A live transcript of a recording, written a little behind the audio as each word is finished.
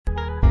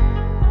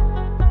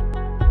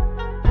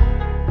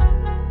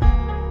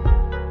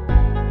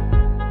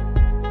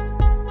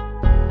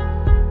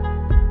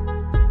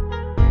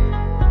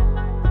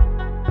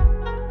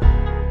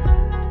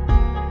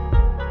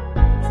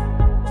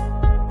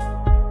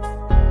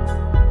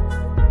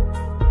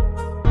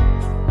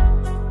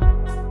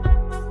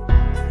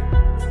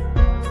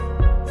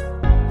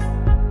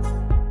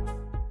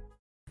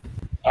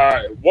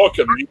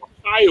welcome to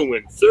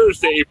Ohioan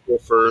Thursday, April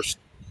 1st.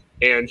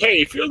 And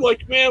hey, if you're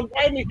like, man,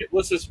 why make it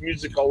listen to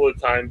music all the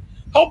time?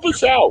 Help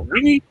us out. We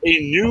need a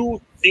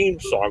new theme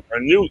song, a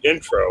new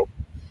intro.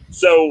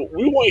 So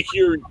we want to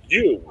hear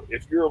you.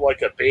 If you're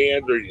like a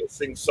band or you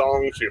sing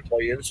songs, or you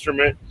play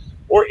instrument,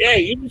 or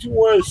hey, even if you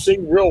want to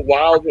sing real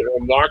loud and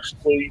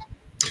obnoxiously,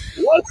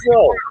 let us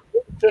know.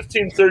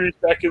 15, 30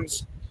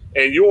 seconds,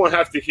 and you won't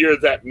have to hear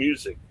that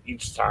music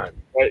each time.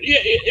 But yeah,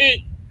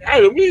 I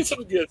don't know, we need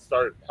something to get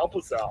started. Help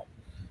us out.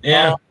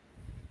 Yeah.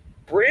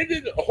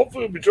 Brandon,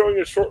 hopefully will be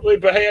joining us shortly.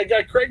 But hey, I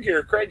got Craig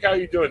here. Craig, how are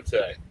you doing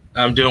today?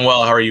 I'm doing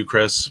well. How are you,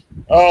 Chris?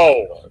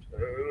 Oh,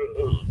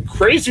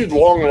 crazy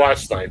long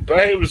last night, but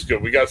hey, it was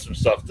good. We got some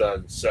stuff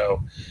done.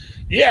 So,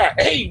 yeah.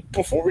 Hey,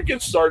 before we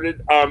get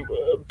started, a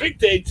big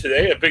day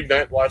today, a big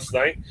night last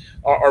night.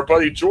 Our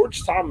buddy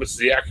George Thomas,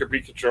 the Akron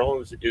Beacon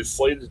Journal, is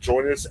slated to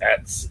join us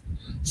at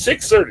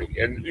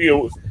 6:30, and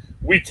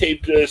we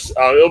taped this.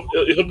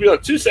 He'll be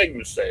on two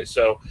segments today,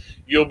 so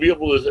you'll be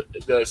able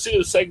to see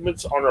the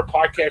segments on our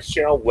podcast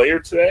channel later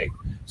today.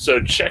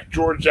 So check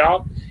George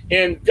out.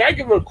 And gotta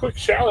give him a quick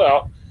shout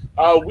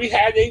out. We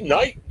had a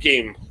night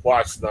game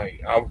last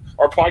night.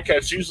 Our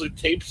podcast usually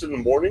tapes in the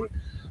morning,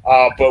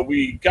 but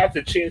we got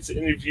the chance to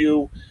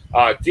interview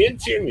Dan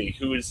Tierney,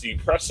 who is the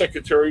press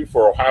secretary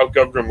for Ohio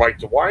Governor Mike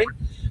DeWine.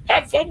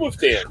 Have fun with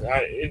Dan.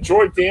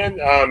 Enjoyed Dan.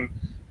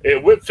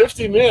 It went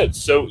 50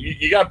 minutes, so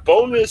you got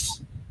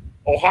bonus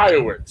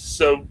Ohioans.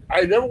 So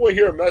I never want to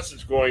hear a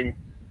message going,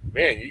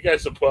 man, you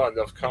guys have put out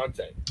enough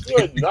content.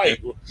 Good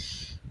night.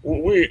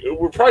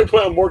 We're probably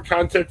putting out more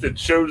content than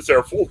shows that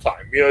are full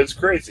time. It's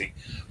crazy.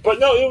 But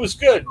no, it was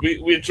good.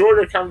 We enjoyed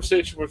our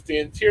conversation with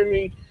Dan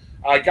Tierney.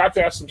 I got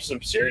to ask him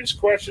some serious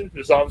questions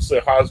because obviously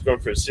Ohio's going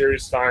for a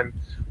serious time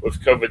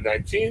with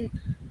COVID-19.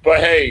 But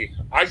hey,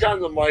 I got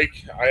on the mic.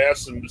 I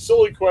asked some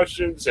silly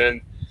questions, and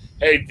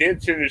hey, Dan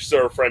Tierney's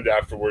still a friend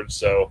afterwards.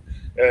 So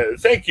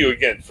thank you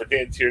again for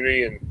Dan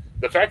Tierney and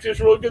the fact he's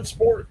a really good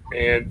sport.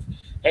 And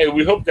hey,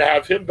 we hope to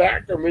have him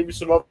back or maybe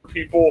some other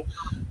people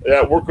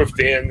that work with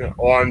Dan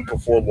on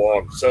before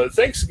long. So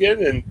thanks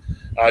again. And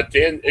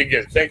Dan,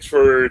 again, thanks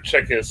for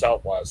checking us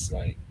out last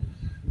night.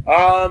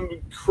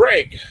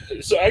 Craig,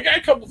 so I got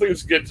a couple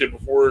things to get to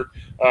before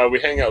we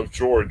hang out with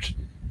George.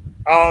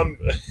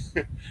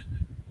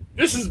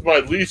 This is my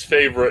least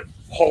favorite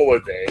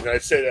holiday, and I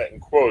say that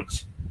in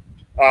quotes.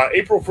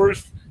 April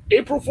 1st,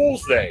 April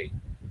Fool's Day,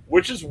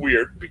 which is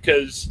weird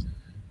because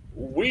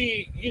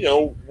we're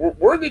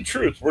the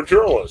truth. We're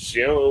journalists.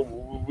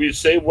 We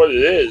say what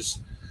it is.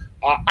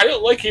 I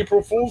don't like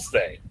April Fool's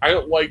Day. I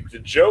don't like the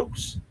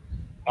jokes.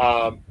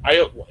 Some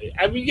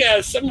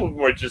of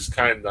them are just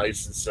kind of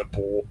nice and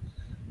simple.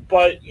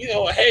 But,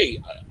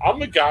 hey,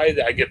 I'm a guy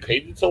that I get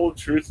paid to tell the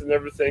truth and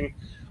everything.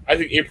 I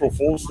think April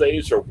Fool's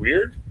Days are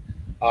weird.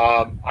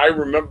 I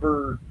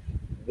remember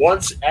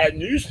once at a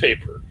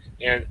newspaper,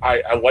 and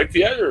I like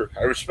the editor.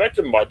 I respect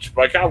him much,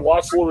 but I kind of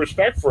lost a little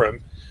respect for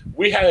him.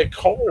 We had a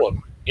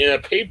column in a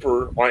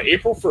paper on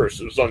April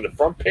 1st. It was on the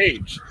front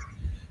page,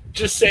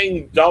 just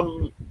saying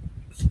dumb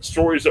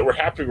stories that were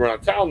happening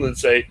around town and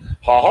say,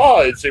 ha,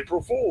 it's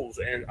April Fool's.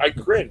 And I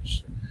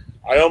cringed.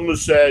 I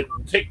almost said,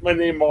 take my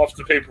name off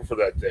the paper for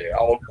that day.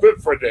 I'll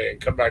quit for a day and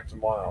come back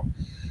tomorrow.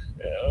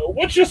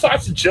 What's your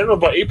thoughts in general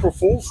about April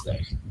Fool's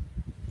Day?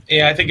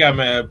 Yeah, I think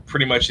I'm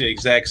pretty much the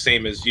exact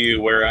same as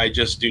you, where I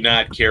just do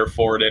not care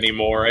for it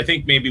anymore. I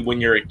think maybe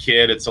when you're a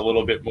kid, it's a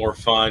little bit more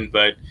fun,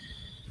 but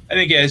I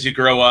think as you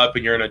grow up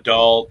and you're an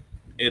adult,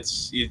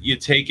 you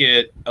take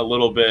it a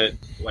little bit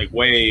like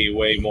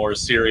way more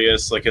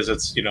serious, like, because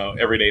it's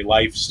everyday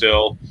life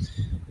still.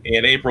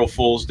 And April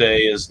Fool's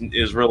Day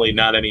is really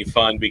not any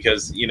fun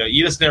because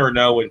you just never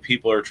know when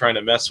people are trying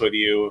to mess with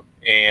you,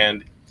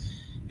 and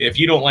if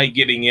you don't like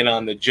getting in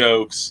on the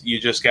jokes, you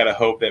just got to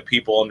hope that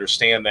people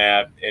understand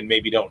that and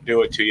maybe don't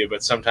do it to you,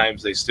 but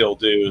sometimes they still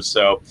do.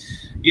 So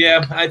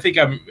yeah, I think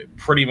I'm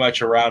pretty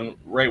much around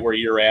right where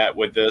you're at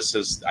with this.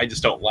 Is I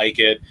just don't like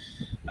it,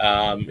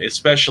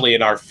 especially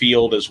in our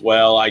field as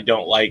well. I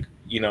don't like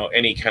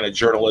any kind of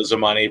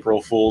journalism on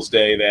April Fool's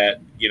Day that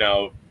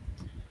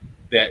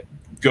that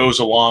goes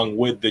along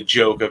with the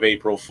joke of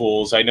April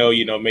Fools. I know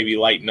maybe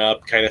lighten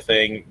up kind of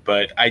thing,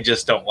 but I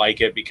just don't like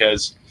it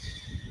because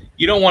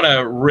you don't want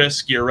to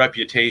risk your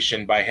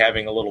reputation by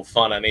having a little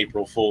fun on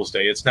April Fool's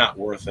Day. It's not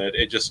worth it.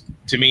 It just,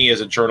 to me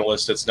as a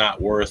journalist, it's not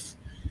worth.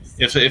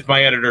 If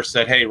my editor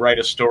said, hey, write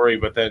a story,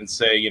 but then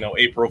say,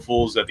 April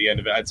Fool's at the end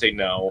of it, I'd say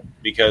no,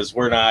 because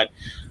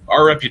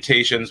our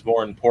reputation's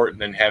more important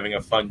than having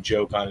a fun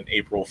joke on an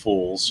April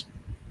Fool's.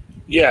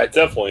 Yeah,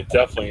 definitely.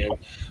 And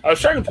I was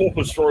trying to pull up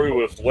a story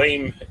with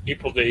lame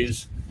April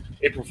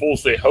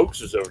Fool's Day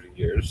hoaxes over the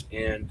years,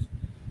 and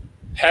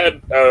had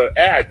an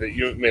ad that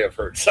you may have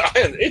heard. So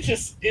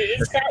it's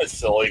kind of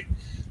silly.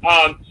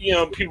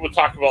 People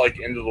talk about like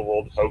end of the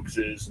world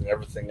hoaxes and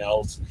everything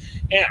else.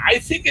 And I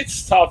think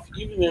it's tough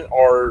even in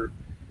our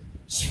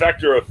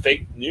specter of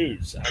fake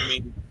news. I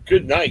mean,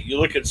 good night. You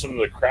look at some of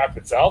the crap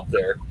that's out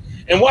there.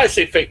 And when I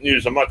say fake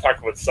news, I'm not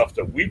talking about stuff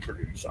that we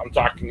produce. I'm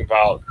talking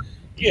about,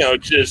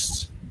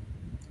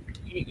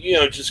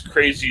 just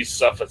crazy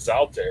stuff that's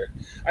out there.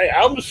 I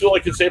almost feel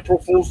like it's April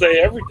Fool's Day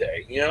every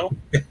day.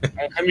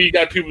 I mean, you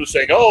got people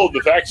saying, "Oh,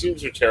 the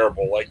vaccines are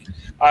terrible." Like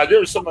there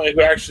was somebody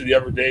who actually the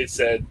other day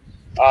said,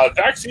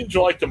 "Vaccines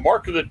are like the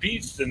mark of the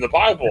beast in the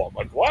Bible." I'm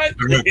like, "What?"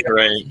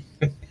 Right.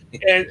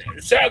 And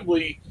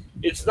sadly,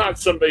 it's not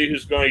somebody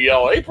who's going to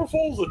yell April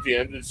Fools at the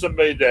end. It's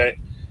somebody that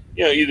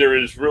either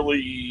is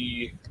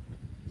really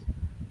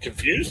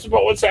confused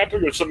about what's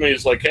happening, or somebody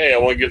is like, "Hey, I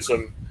want to get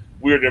some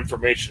weird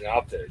information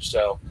out there."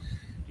 So,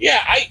 yeah,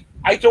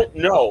 I don't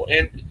know.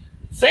 And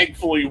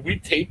thankfully, we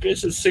tape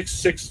this at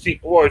 6:16.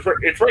 Well,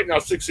 it's right now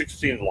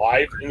 6:16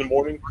 live in the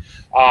morning.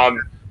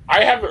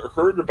 I haven't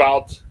heard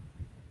about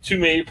too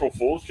many April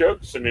Fool's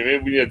jokes. I mean,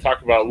 maybe we need to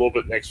talk about it a little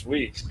bit next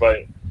week,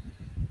 but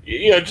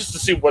just to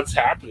see what's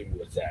happening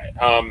with that.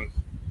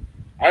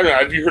 I don't know.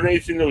 Have you heard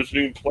anything that was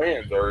being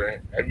planned,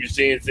 or have you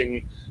seen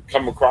anything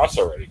come across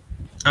already?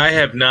 I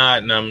have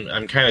not, and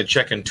I'm kind of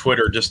checking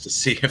Twitter just to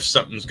see if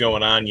something's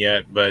going on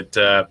yet, but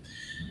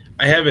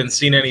I haven't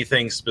seen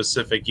anything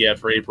specific yet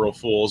for April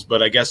Fools,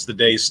 but I guess the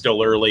day's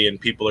still early and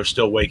people are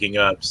still waking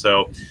up.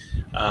 So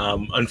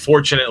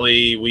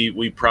unfortunately,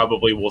 we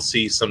probably will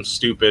see some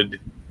stupid,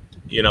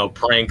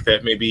 prank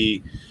that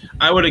maybe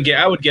I would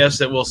guess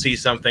that we'll see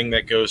something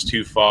that goes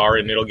too far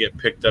and it'll get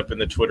picked up in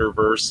the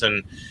Twitterverse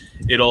and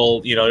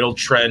it'll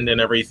trend and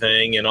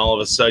everything. And all of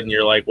a sudden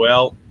you're like,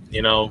 well,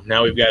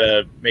 now we've got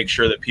to make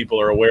sure that people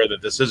are aware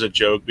that this is a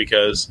joke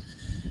because,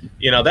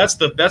 that's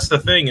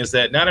the thing is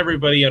that not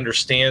everybody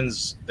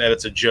understands that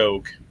it's a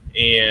joke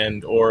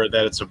or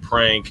that it's a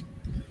prank.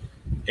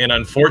 And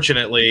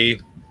unfortunately,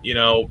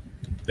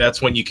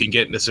 that's when you can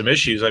get into some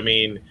issues. I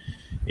mean,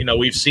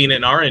 we've seen it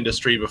in our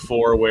industry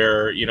before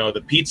where,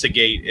 the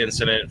Pizzagate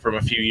incident from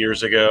a few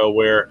years ago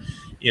where,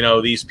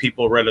 these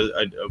people read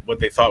what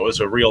they thought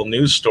was a real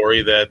news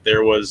story that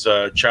there was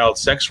a child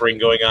sex ring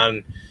going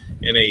on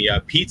in a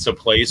pizza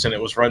place, and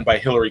it was run by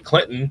Hillary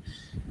Clinton,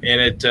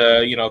 and it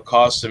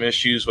caused some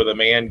issues with a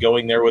man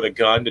going there with a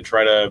gun to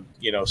try to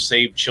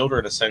save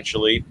children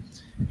essentially,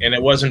 and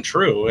it wasn't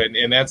true,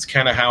 and that's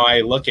kind of how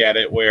I look at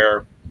it,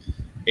 where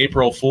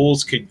April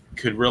Fools could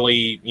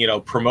really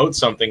promote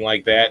something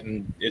like that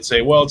and it'd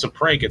say, well, it's a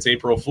prank, it's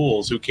April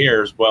Fools, who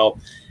cares? Well,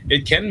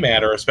 it can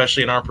matter,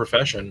 especially in our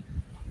profession.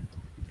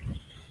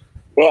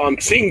 Well, I'm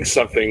seeing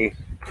something,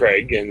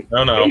 Craig, and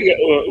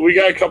we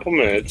got a couple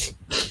minutes.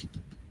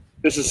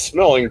 This is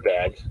smelling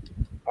bad.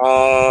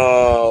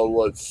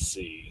 Let's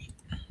see.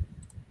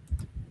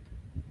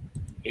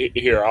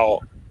 Here,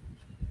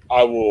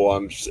 I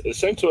will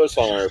send to us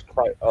on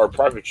our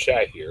private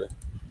chat here.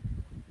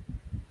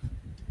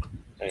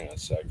 Hang on a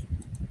sec.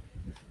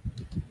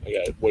 I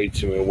got way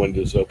too many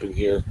windows open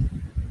here.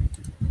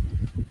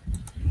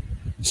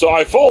 So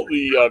I follow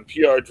the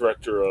PR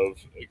director of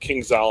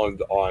Kings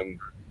Island on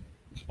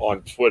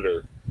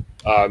Twitter.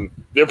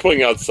 They're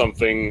putting out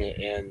something,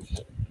 and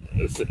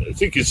I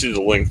think you see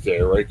the link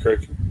there, right,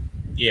 Craig?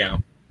 Yeah.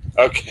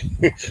 Okay.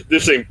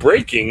 This ain't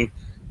breaking.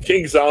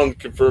 Kings Island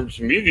confirms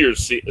meteor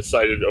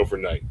sighted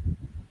overnight.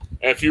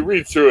 And if you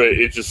read through it,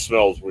 it just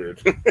smells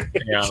weird.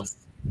 Yeah.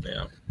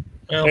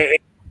 Well,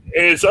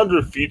 and it's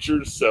under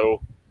features,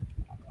 so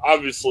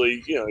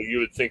obviously, you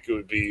would think it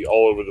would be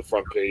all over the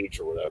front page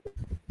or whatever.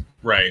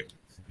 Right.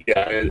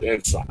 Yeah, and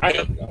it's, I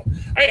don't know.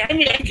 I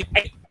mean,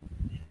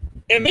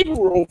 and maybe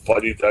we're all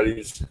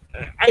fuddy-duddies.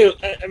 I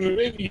mean,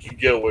 maybe you could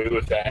get away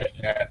with that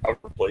at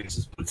other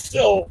places, but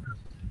still,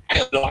 I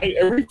don't know. I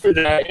read for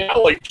that. I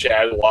like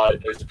Chad a lot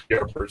as a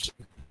PR person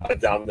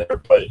down there,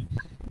 but,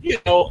 you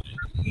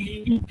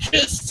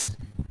just,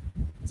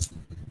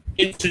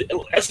 as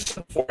I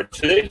said before,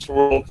 today's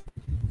world,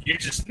 you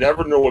just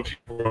never know what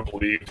people are going to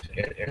believe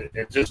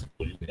and just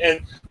believe. And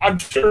I'm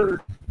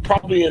sure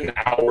probably in an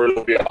hour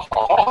it'll be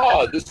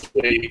this is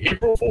a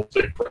April Fool's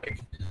Day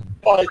prank.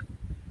 But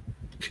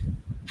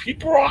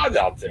people are odd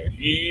out there.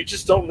 You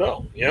just don't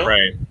know,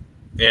 Right.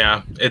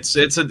 Yeah. It's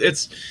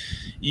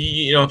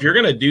if you're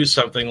going to do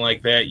something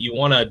like that, you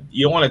want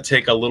to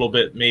take a little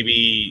bit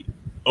maybe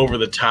over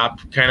the top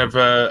kind of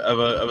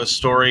a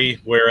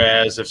story.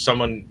 Whereas if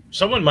someone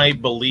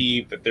might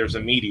believe that there's a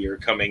meteor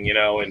coming, and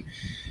right.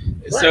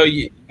 So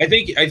I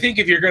think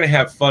if you're going to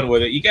have fun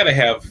with it, you got to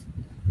have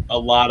a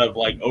lot of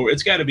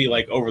it's got to be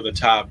over the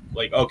top,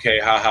 okay,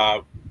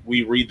 haha,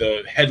 we read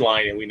the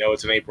headline and we know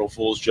it's an April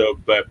Fool's joke,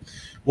 but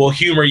we'll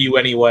humor you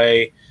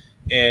anyway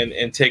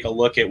and take a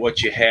look at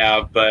what you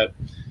have. But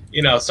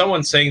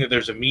someone saying that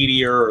there's a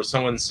meteor or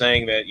someone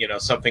saying that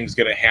something's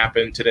going to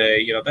happen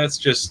today, that's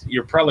just,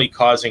 you're probably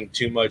causing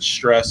too much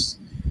stress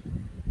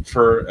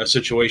for a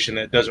situation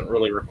that doesn't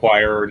really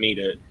require or need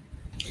it.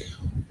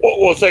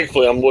 Well,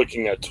 thankfully, I'm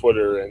looking at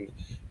Twitter, and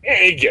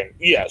again,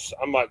 yes,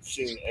 I'm not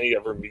seeing any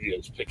other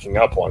medias picking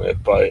up on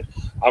it, but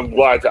I'm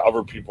glad that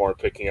other people aren't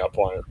picking up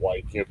on it.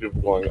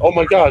 People going, "Oh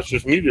my gosh,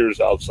 there's meteors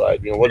outside."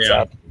 What's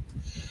happening?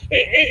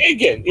 And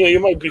again, you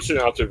might be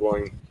sitting out there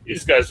going,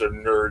 "These guys are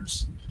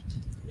nerds."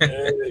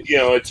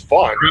 It's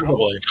fun.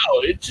 Probably. No,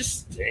 it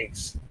just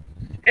stinks.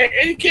 And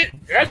again,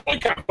 that's why I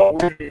kind of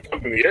thought we were going to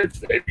come in the air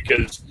today,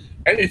 because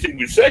anything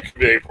we said could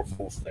be April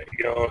Fool's Day.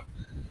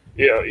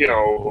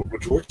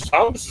 George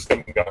Thomas is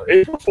coming out.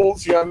 April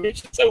Fool's,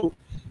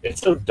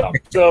 it's so dumb.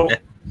 So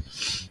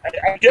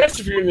I guess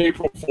if you're in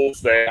April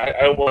Fool's Day,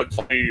 I don't want to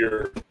tell you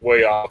you're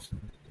way off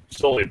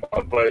solely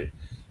about, but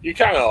you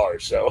kind of are.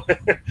 So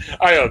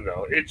I don't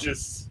know. It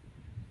just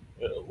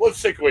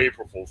let's take away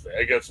April Fool's Day.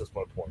 I guess that's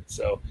my point.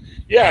 So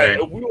yeah,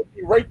 Right. we will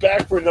be right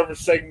back for another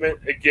segment.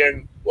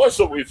 Again, let's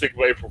know what you think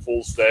of April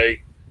Fool's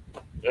Day.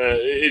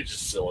 It's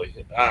just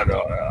silly. I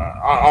don't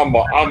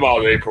know. I'm out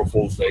of April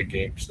Fool's Day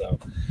game stuff.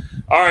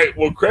 All right.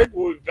 Well, Craig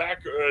will be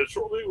back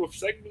shortly with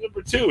segment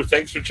number 2.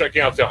 Thanks for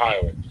checking out the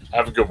Ohioan.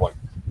 Have a good one.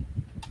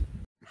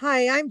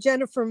 Hi, I'm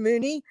Jennifer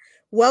Mooney.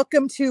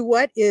 Welcome to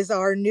what is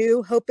our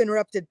new Hope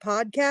Interrupted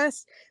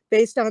podcast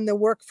based on the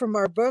work from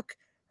our book,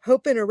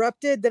 Hope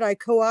Interrupted, that I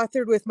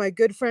co-authored with my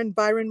good friend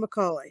Byron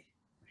McCauley.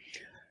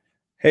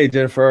 Hey,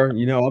 Jennifer,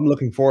 I'm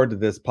looking forward to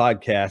this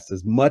podcast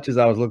as much as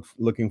I was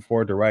looking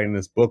forward to writing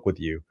this book with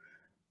you.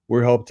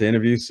 We hope to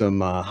interview some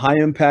high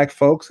impact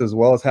folks as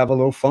well as have a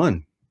little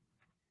fun.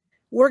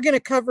 We're going to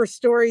cover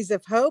stories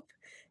of hope.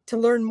 To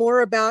learn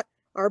more about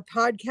our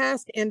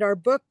podcast and our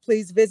book,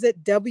 please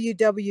visit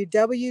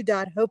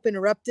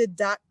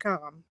www.hopeinterrupted.com.